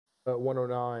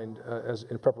109 as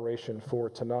in preparation for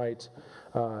tonight.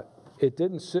 It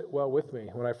didn't sit well with me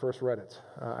when I first read it.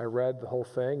 I read the whole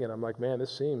thing, and I'm like, man,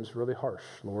 this seems really harsh,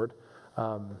 Lord.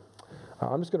 I'm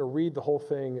just going to read the whole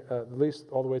thing, at least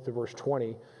all the way through verse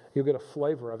 20. You'll get a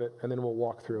flavor of it, and then we'll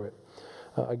walk through it.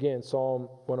 Again, Psalm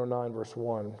 109, verse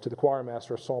 1. To the choir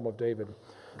master, a psalm of David.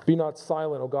 Be not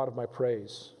silent, O God of my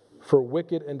praise, for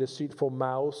wicked and deceitful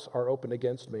mouths are opened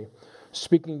against me,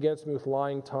 speaking against me with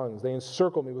lying tongues. They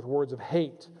encircle me with words of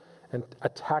hate and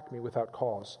attack me without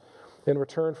cause. In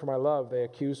return for my love, they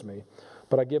accuse me,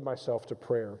 but I give myself to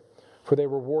prayer. For they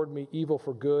reward me evil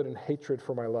for good and hatred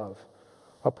for my love.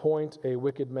 Appoint a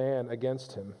wicked man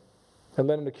against him, and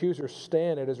let an accuser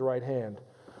stand at his right hand.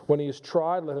 When he is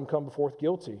tried, let him come forth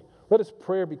guilty. Let his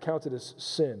prayer be counted as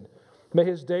sin. May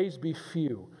his days be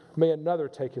few. May another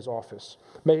take his office.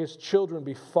 May his children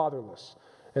be fatherless,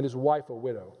 and his wife a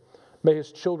widow. May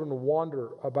his children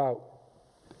wander about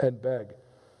and beg,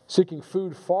 seeking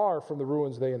food far from the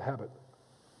ruins they inhabit.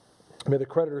 May the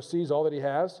creditor seize all that he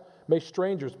has. May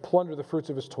strangers plunder the fruits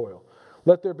of his toil.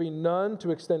 Let there be none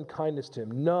to extend kindness to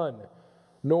him, none,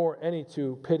 nor any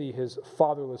to pity his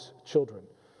fatherless children.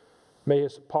 May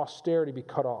his posterity be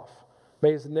cut off.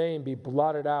 May his name be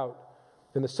blotted out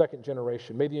in the second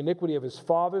generation. May the iniquity of his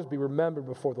fathers be remembered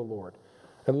before the Lord,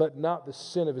 and let not the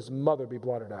sin of his mother be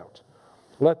blotted out.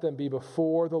 Let them be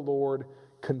before the Lord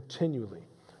continually,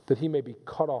 that he may be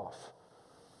cut off,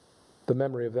 the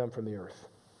memory of them from the earth.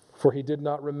 For he did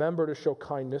not remember to show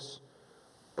kindness,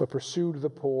 but pursued the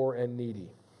poor and needy,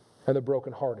 and the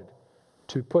brokenhearted,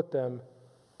 to put them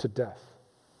to death.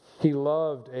 He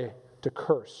loved to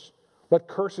curse. Let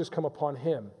curses come upon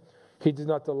him. He did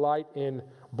not delight in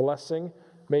blessing.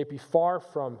 May it be far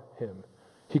from him.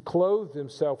 He clothed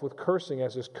himself with cursing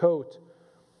as his coat.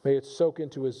 May it soak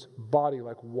into his body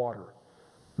like water.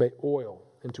 May oil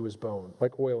into his bone,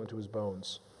 like oil into his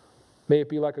bones. May it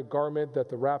be like a garment that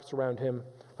wraps around him,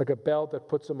 like a belt that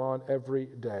puts him on every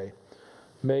day.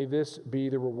 May this be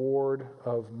the reward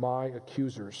of my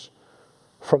accusers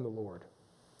from the Lord,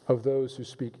 of those who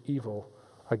speak evil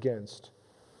against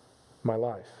my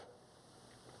life.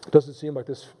 Does it seem like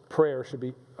this prayer should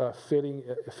be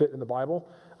fit in the Bible?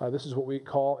 This is what we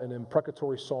call an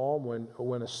imprecatory psalm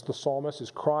when the psalmist is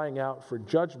crying out for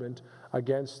judgment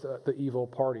against the evil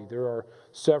party. There are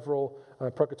several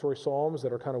imprecatory psalms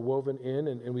that are kind of woven in,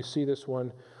 and we see this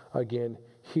one again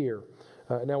here.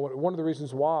 Now, one of the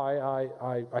reasons why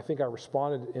I think I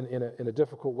responded in a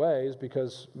difficult way is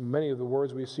because many of the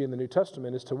words we see in the New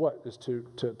Testament is to what? Is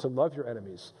to love your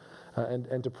enemies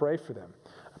and to pray for them.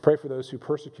 Pray for those who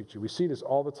persecute you. We see this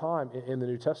all the time in the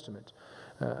New Testament.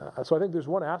 So I think there's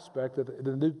one aspect that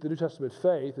the New Testament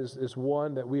faith is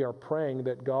one that we are praying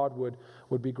that God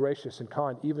would be gracious and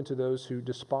kind even to those who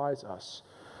despise us.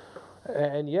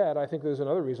 And yet, I think there's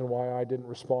another reason why I didn't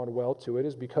respond well to it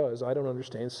is because I don't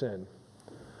understand sin.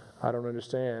 I don't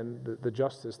understand the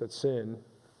justice that sin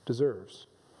deserves.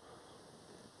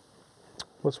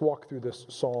 Let's walk through this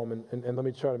psalm, and let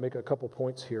me try to make a couple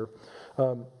points here.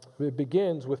 It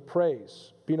begins with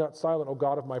praise. Be not silent, O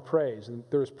God of my praise. And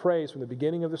there is praise from the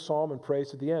beginning of the psalm and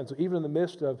praise at the end. So even in the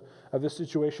midst of this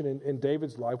situation in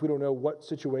David's life, we don't know what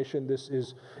situation this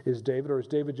is David, or is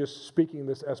David just speaking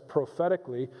this as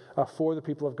prophetically for the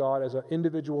people of God as an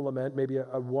individual lament, maybe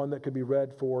a one that could be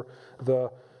read for the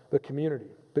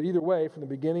community. But either way, from the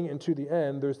beginning and to the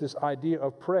end, there's this idea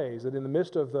of praise, that in the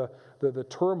midst of the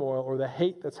turmoil or the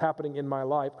hate that's happening in my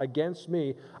life against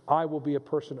me, I will be a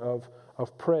person of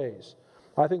praise.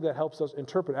 I think that helps us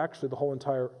interpret actually the whole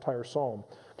entire psalm.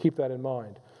 Keep that in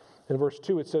mind. In verse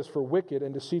 2, it says, for wicked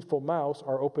and deceitful mouths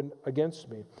are opened against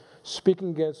me,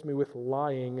 speaking against me with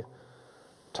lying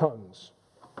tongues.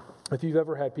 If you've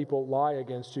ever had people lie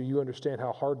against you, you understand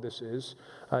how hard this is.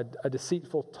 A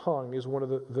deceitful tongue is one of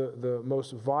the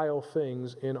most vile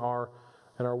things in our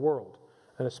world.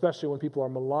 And especially when people are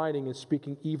maligning and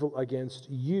speaking evil against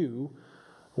you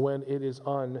when it is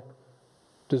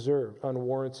undeserved,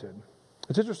 unwarranted.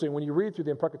 It's interesting, when you read through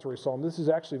the imprecatory psalm, this is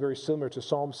actually very similar to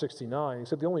Psalm 69,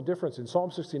 except the only difference in Psalm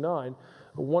 69,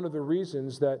 one of the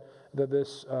reasons that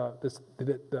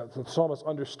the psalmist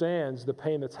understands the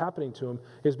pain that's happening to him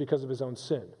is because of his own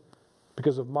sin,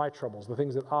 because of my troubles, the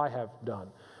things that I have done.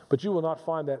 But you will not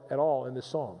find that at all in this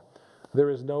psalm.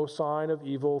 There is no sign of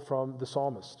evil from the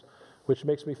psalmist, which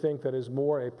makes me think that is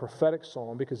more a prophetic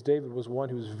psalm, because David was one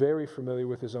who was very familiar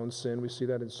with his own sin. We see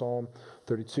that in Psalm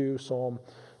 32, Psalm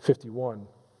 51.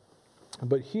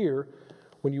 But here,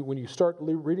 when you start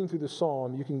reading through the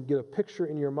psalm, you can get a picture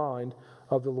in your mind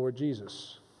of the Lord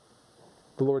Jesus.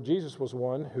 The Lord Jesus was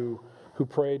one who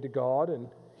prayed to God, and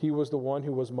he was the one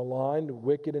who was maligned.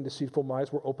 Wicked and deceitful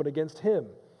minds were open against him,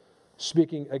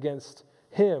 speaking against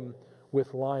him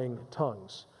with lying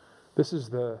tongues. This is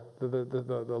the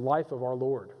life of our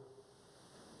Lord.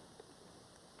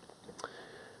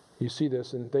 You see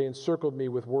this, and they encircled me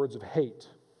with words of hate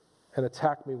and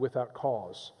attacked me without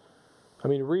cause. I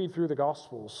mean, read through the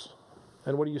Gospels,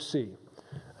 and what do you see?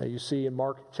 You see in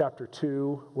Mark chapter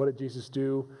 2, what did Jesus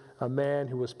do? A man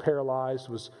who was paralyzed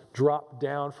was dropped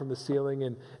down from the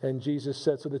ceiling, and Jesus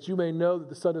said, so that you may know that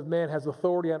the Son of Man has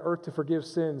authority on earth to forgive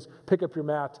sins, pick up your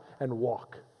mat and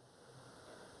walk.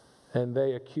 And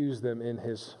they accused them in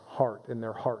his heart, in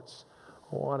their hearts,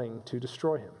 wanting to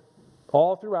destroy him.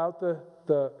 All throughout the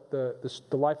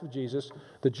life of Jesus,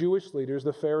 the Jewish leaders,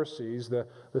 the Pharisees, the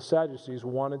Sadducees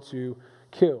wanted to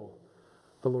kill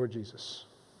the Lord Jesus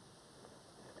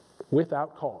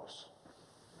without cause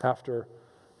after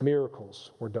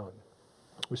miracles were done.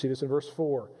 We see this in verse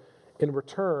 4. In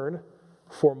return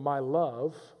for my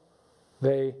love,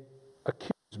 they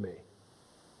accuse me,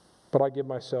 but I give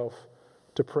myself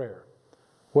to prayer.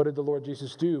 What did the Lord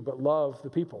Jesus do but love the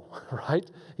people, right?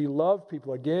 He loved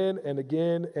people again and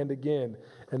again and again,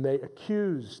 and they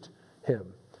accused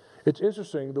him. It's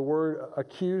interesting, the word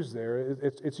accuse there,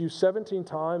 it's used 17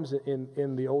 times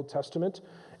in the Old Testament,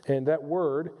 and that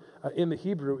word in the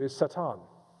Hebrew is Satan,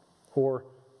 or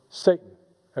Satan.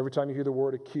 Every time you hear the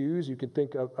word accuse, you can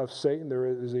think of Satan. There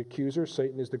is the accuser.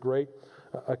 Satan is the great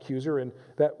accuser, and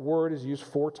that word is used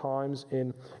 4 times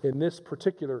in this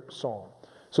particular psalm.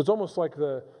 So it's almost like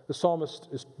the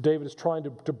psalmist, David is trying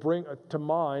to bring to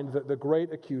mind the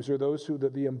great accuser, those who,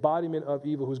 the embodiment of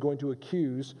evil who's going to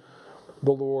accuse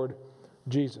the Lord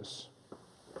Jesus.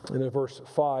 And in verse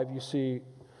 5, you see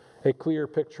a clear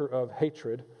picture of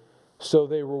hatred. So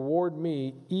they reward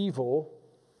me evil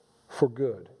for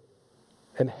good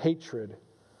and hatred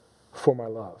for my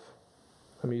love.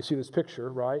 I mean, you see this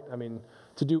picture, right? I mean,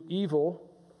 to do evil,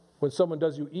 when someone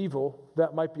does you evil,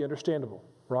 that might be understandable,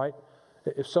 right?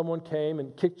 If someone came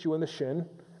and kicked you in the shin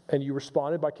and you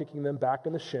responded by kicking them back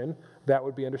in the shin, that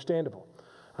would be understandable.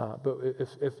 But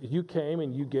if you came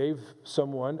and you gave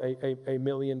someone $1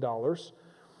 million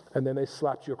and then they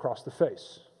slapped you across the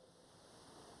face,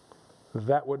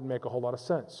 that wouldn't make a whole lot of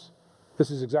sense.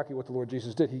 This is exactly what the Lord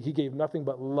Jesus did. He gave nothing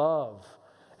but love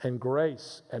and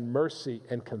grace and mercy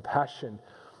and compassion.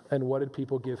 And what did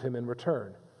people give him in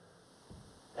return?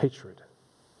 Hatred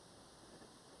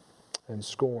and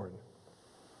scorn.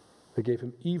 They gave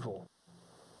him evil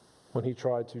when he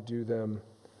tried to do them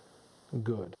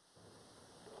good.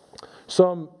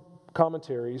 Some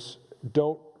commentaries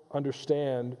don't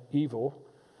understand evil,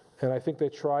 and I think they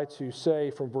try to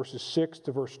say from verses 6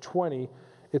 to verse 20,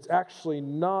 it's actually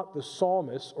not the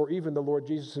psalmist or even the Lord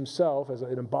Jesus himself as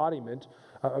an embodiment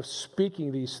of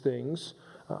speaking these things.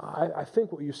 I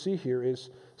think what you see here is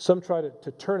some try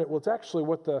to turn it, well, it's actually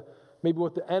what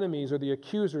the enemies or the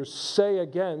accusers say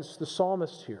against the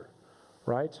psalmist here,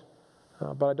 right?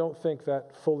 But I don't think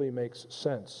that fully makes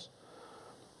sense.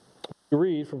 You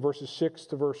read from verses 6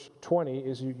 to verse 20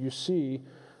 is you see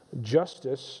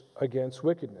justice against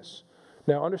wickedness.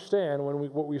 Now understand,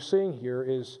 what we're seeing here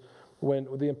is when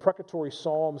the imprecatory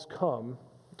psalms come,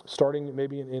 starting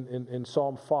maybe in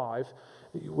Psalm 5,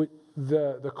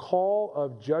 the call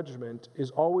of judgment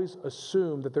is always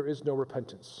assumed that there is no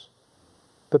repentance,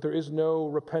 that there is no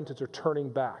repentance or turning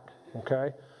back,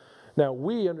 okay? Now,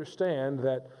 we understand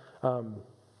that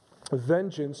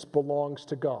vengeance belongs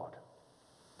to God.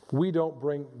 We don't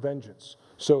bring vengeance.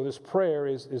 So this prayer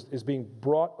is being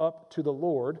brought up to the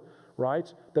Lord,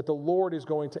 right? That the Lord is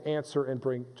going to answer and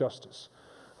bring justice.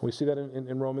 We see that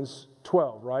in Romans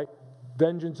 12, right?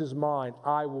 Vengeance is mine,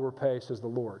 I will repay, says the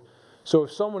Lord. So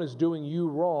if someone is doing you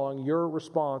wrong, your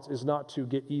response is not to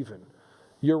get even.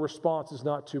 Your response is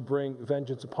not to bring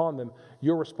vengeance upon them.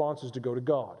 Your response is to go to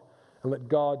God and let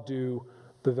God do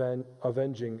the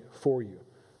avenging for you,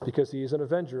 because he is an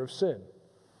avenger of sin.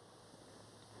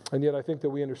 And yet I think that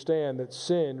we understand that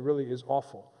sin really is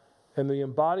awful. And the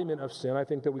embodiment of sin, I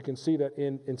think that we can see that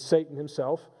in Satan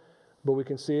himself, but we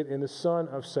can see it in the son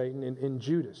of Satan, in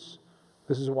Judas.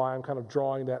 This is why I'm kind of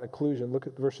drawing that conclusion. Look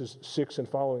at verses 6 and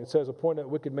following. It says, appoint a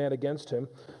wicked man against him.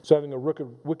 So having a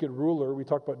wicked ruler, we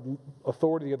talked about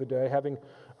authority the other day, having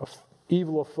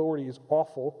evil authority is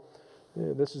awful.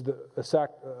 This is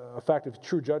a fact of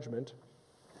true judgment.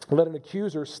 Let an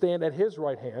accuser stand at his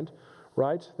right hand,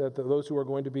 right? That those who are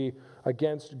going to be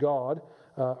against God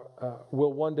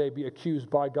will one day be accused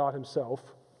by God himself.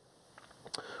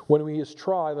 When he is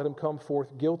tried, let him come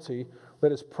forth guilty.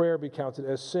 Let his prayer be counted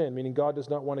as sin, meaning God does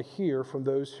not want to hear from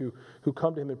those who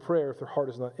come to him in prayer if their heart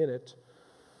is not in it.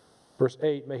 Verse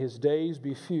 8, may his days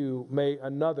be few, may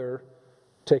another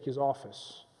take his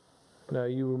office. Now,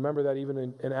 you remember that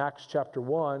even in Acts chapter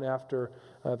 1, after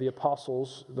the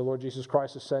apostles, the Lord Jesus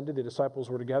Christ ascended, the disciples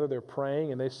were together, they're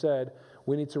praying, and they said,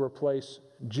 we need to replace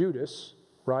Judas,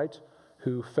 right,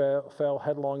 who fell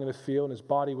headlong in the field, and his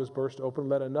body was burst open.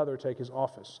 Let another take his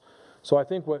office. So I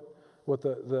think what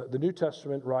the New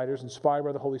Testament writers, inspired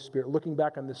by the Holy Spirit, looking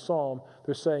back on this psalm,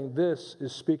 they're saying this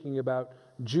is speaking about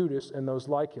Judas and those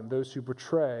like him, those who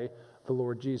betray the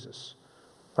Lord Jesus.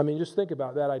 I mean, just think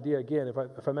about that idea again.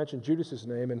 If I mention Judas'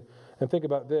 name and think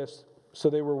about this, so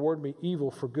they reward me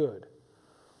evil for good.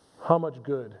 How much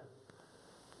good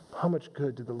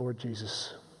did the Lord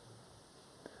Jesus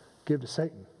give to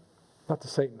Satan? Not to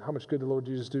Satan. How much good did the Lord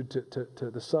Jesus do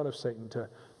to the son of Satan,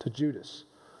 to Judas?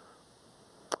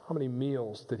 How many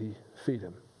meals did he feed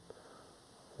him?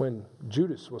 When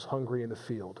Judas was hungry in the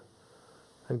field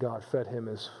and God fed him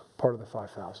as part of the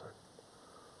 5,000.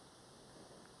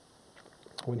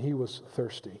 When he was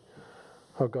thirsty,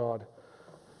 how God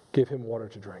gave him water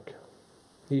to drink.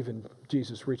 Even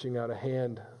Jesus reaching out a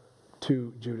hand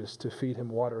to Judas to feed him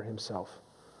water himself.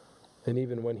 And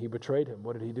even when he betrayed him,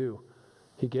 what did he do?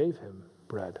 He gave him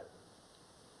bread.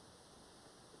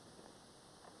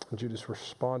 And Judas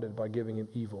responded by giving him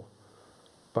evil,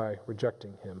 by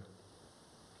rejecting him.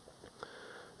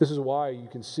 This is why you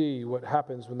can see what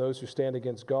happens when those who stand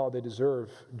against God, they deserve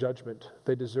judgment.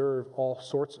 They deserve all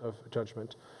sorts of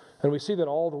judgment. And we see that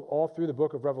all through the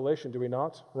book of Revelation, do we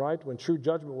not? Right? When true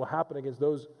judgment will happen against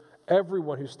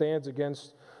everyone who stands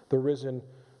against the risen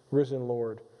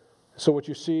Lord. So what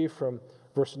you see from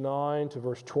verse 9 to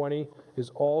verse 20 is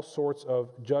all sorts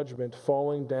of judgment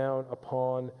falling down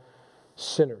upon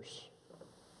sinners.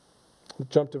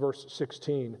 Jump to verse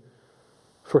 16.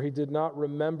 For he did not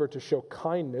remember to show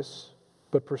kindness,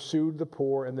 but pursued the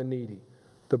poor and the needy,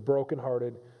 the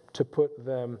brokenhearted, to put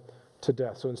them to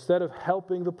death. So instead of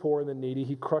helping the poor and the needy,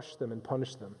 he crushed them and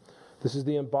punished them. This is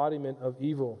the embodiment of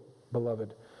evil,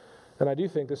 beloved. And I do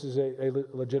think this is a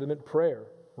legitimate prayer,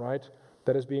 right,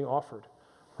 that is being offered.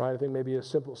 Right? I think maybe a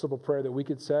simple prayer that we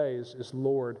could say is,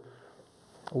 Lord,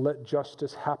 let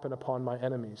justice happen upon my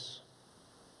enemies.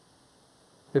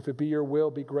 If it be your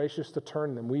will, be gracious to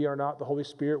turn them. We are not the Holy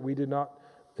Spirit. We did not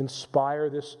inspire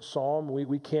this psalm.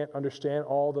 We can't understand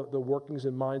all the workings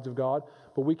and minds of God,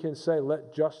 but we can say,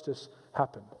 let justice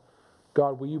happen.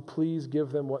 God, will you please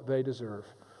give them what they deserve?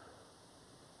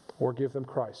 Or give them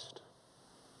Christ?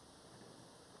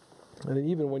 And then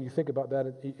even when you think about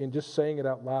that and just saying it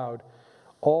out loud,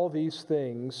 all these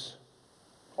things,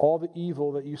 all the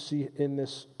evil that you see in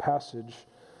this passage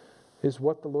is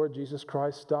what the Lord Jesus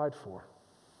Christ died for.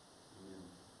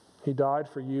 He died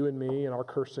for you and me in our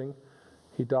cursing.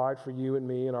 He died for you and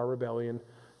me in our rebellion.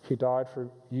 He died for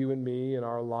you and me in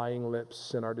our lying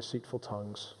lips and our deceitful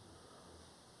tongues.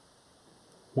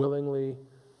 Willingly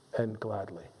and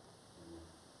gladly.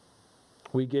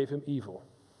 We gave him evil,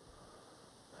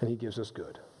 and he gives us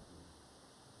good.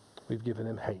 We've given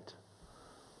him hate,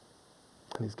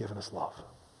 and he's given us love.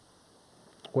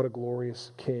 What a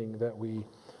glorious King that we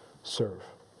serve.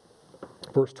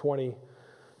 Verse 20,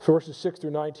 verses 6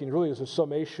 through 19 really is a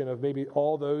summation of maybe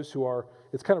all those who are,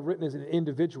 it's kind of written as an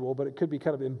individual, but it could be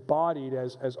kind of embodied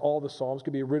as all the Psalms. It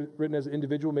could be written as an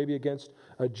individual, maybe against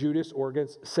Judas or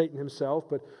against Satan himself.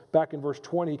 But back in verse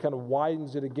 20, he kind of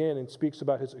widens it again and speaks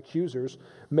about his accusers.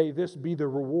 May this be the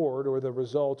reward or the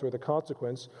result or the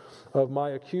consequence of my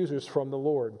accusers from the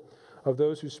Lord, of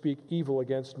those who speak evil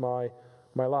against my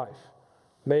life.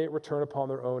 May it return upon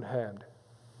their own hand.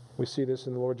 We see this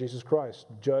in the Lord Jesus Christ.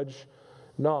 Judge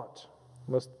not,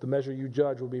 unless the measure you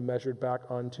judge will be measured back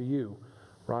unto you.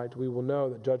 Right? We will know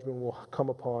that judgment will come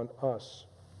upon us.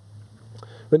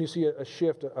 Then you see a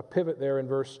shift, a pivot there in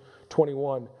verse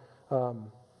 21,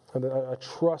 and a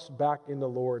trust back in the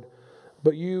Lord.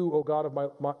 But you, O God,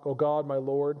 O God, my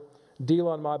Lord, deal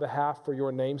on my behalf for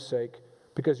your name's sake,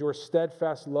 because your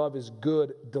steadfast love is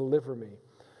good. Deliver me.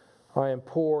 I am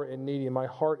poor and needy, and my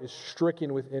heart is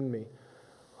stricken within me.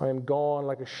 I am gone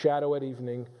like a shadow at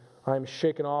evening. I am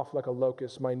shaken off like a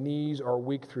locust. My knees are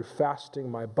weak through fasting.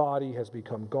 My body has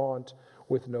become gaunt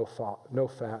with no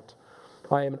fat.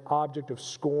 I am an object of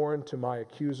scorn to my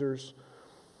accusers.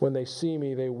 When they see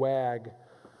me, they wag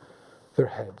their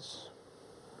heads.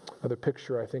 Another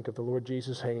picture, I think, of the Lord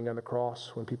Jesus hanging on the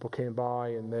cross when people came by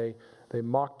and they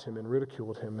mocked him and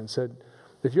ridiculed him and said,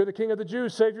 if you're the King of the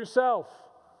Jews, save yourself.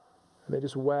 And they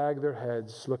just wag their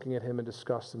heads, looking at him in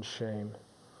disgust and shame.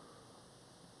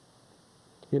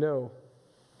 You know,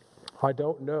 I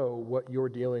don't know what you're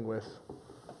dealing with,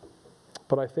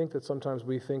 but I think that sometimes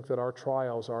we think that our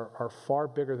trials are far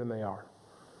bigger than they are.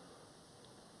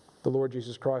 The Lord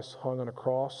Jesus Christ hung on a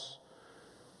cross,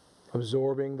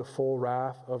 absorbing the full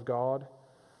wrath of God,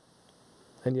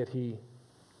 and yet he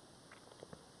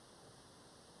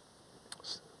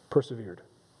persevered.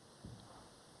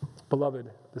 Beloved,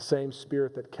 the same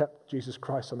Spirit that kept Jesus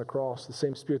Christ on the cross, the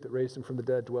same Spirit that raised him from the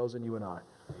dead dwells in you and I.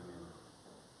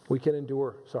 We can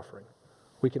endure suffering.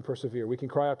 We can persevere. We can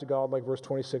cry out to God like verse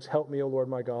 26, help me, O Lord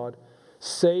my God.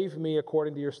 Save me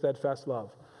according to your steadfast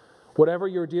love. Whatever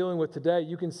you're dealing with today,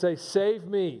 you can say, save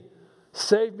me.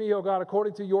 Save me, O God,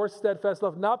 according to your steadfast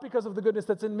love. Not because of the goodness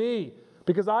that's in me,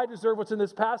 because I deserve what's in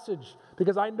this passage,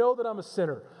 because I know that I'm a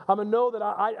sinner. I'm going to know that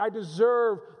I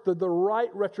deserve the right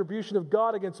retribution of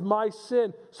God against my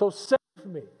sin. So save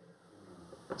me.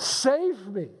 Save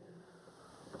me.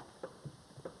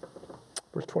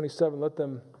 Verse 27, let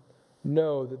them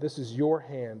know that this is your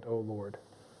hand, O Lord.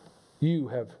 You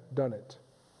have done it.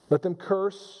 Let them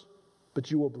curse, but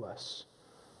you will bless.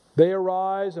 They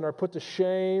arise and are put to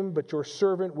shame, but your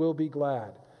servant will be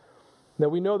glad. Now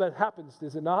we know that happens,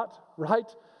 is it not? Right?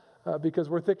 Because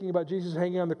we're thinking about Jesus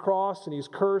hanging on the cross and he's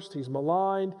cursed, he's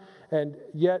maligned, and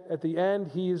yet at the end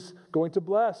he's going to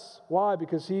bless. Why?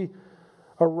 Because he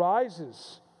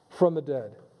arises from the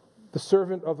dead. The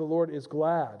servant of the Lord is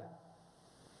glad.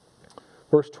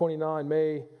 Verse 29,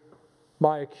 may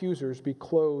my accusers be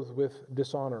clothed with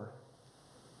dishonor.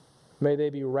 May they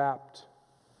be wrapped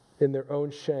in their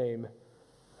own shame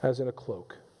as in a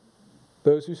cloak.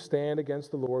 Those who stand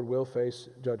against the Lord will face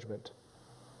judgment.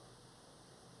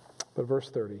 But verse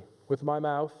 30, with my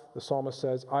mouth, the psalmist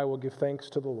says, I will give thanks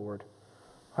to the Lord.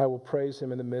 I will praise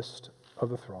him in the midst of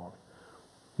the throng.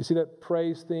 You see that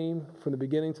praise theme from the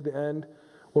beginning to the end?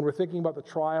 When we're thinking about the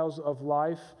trials of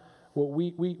life, well,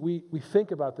 we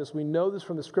think about this. We know this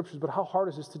from the Scriptures, but how hard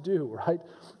is this to do, right?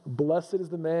 Blessed is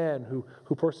the man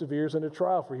who perseveres under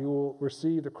trial, for he will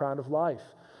receive the crown of life.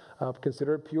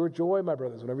 Consider it pure joy, my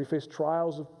brothers, whenever you face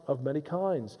trials of many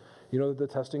kinds. You know that the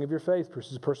testing of your faith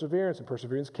produces perseverance, and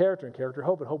perseverance character, and character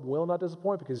hope. And hope will not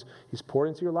disappoint, because he's poured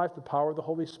into your life the power of the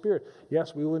Holy Spirit.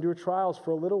 Yes, we will endure trials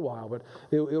for a little while, but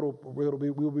we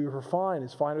will be refined.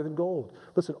 It's finer than gold.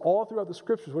 Listen, all throughout the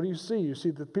Scriptures, what do you see? You see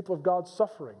the people of God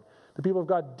suffering. The people of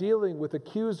God dealing with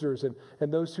accusers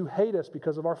and those who hate us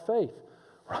because of our faith,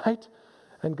 right?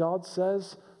 And God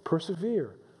says,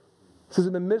 persevere. He says,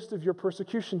 in the midst of your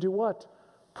persecution, do what?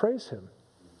 Praise him.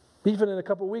 Even in a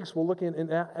couple of weeks, we'll look at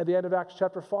the end of Acts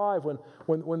chapter 5,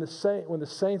 when the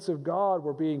saints of God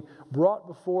were being brought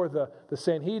before the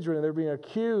Sanhedrin and they're being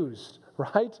accused,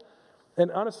 right?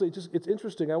 And honestly, it's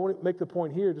interesting. I want to make the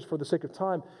point here just for the sake of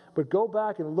time, but go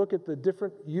back and look at the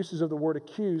different uses of the word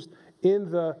accused in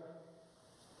the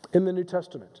New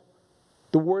Testament.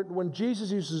 The word, when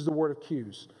Jesus uses the word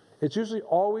accused, it's usually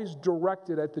always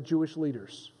directed at the Jewish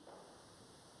leaders.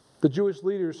 The Jewish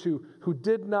leaders who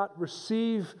did not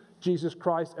receive Jesus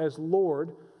Christ as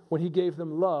Lord when he gave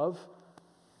them love,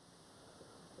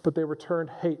 but they returned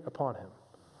hate upon him.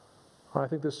 I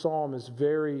think this psalm is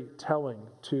very telling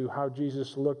to how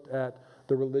Jesus looked at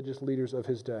the religious leaders of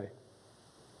his day.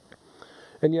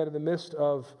 And yet in the midst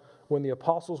of when the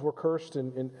apostles were cursed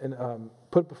and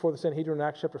put before the Sanhedrin in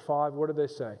Acts chapter 5, what did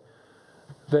they say?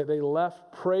 They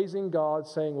left praising God,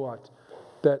 saying what?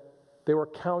 That they were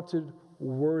counted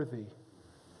worthy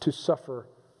to suffer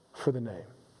for the name.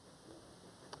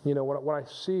 You know, what I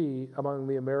see among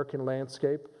the American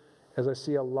landscape is I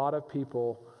see a lot of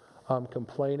people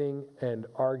complaining and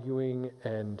arguing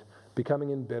and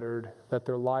becoming embittered that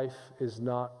their life is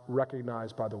not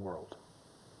recognized by the world.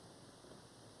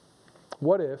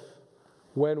 What if,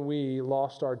 when we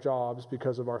lost our jobs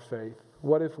because of our faith,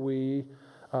 what if we,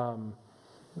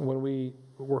 when we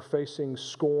were facing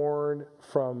scorn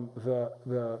from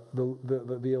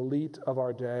the elite of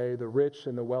our day, the rich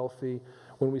and the wealthy,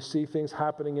 when we see things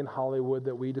happening in Hollywood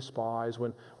that we despise,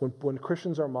 when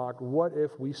Christians are mocked, what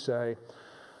if we say,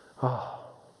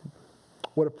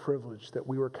 what a privilege that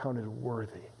we were counted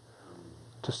worthy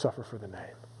to suffer for the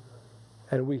name.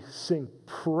 And we sing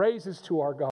praises to our God.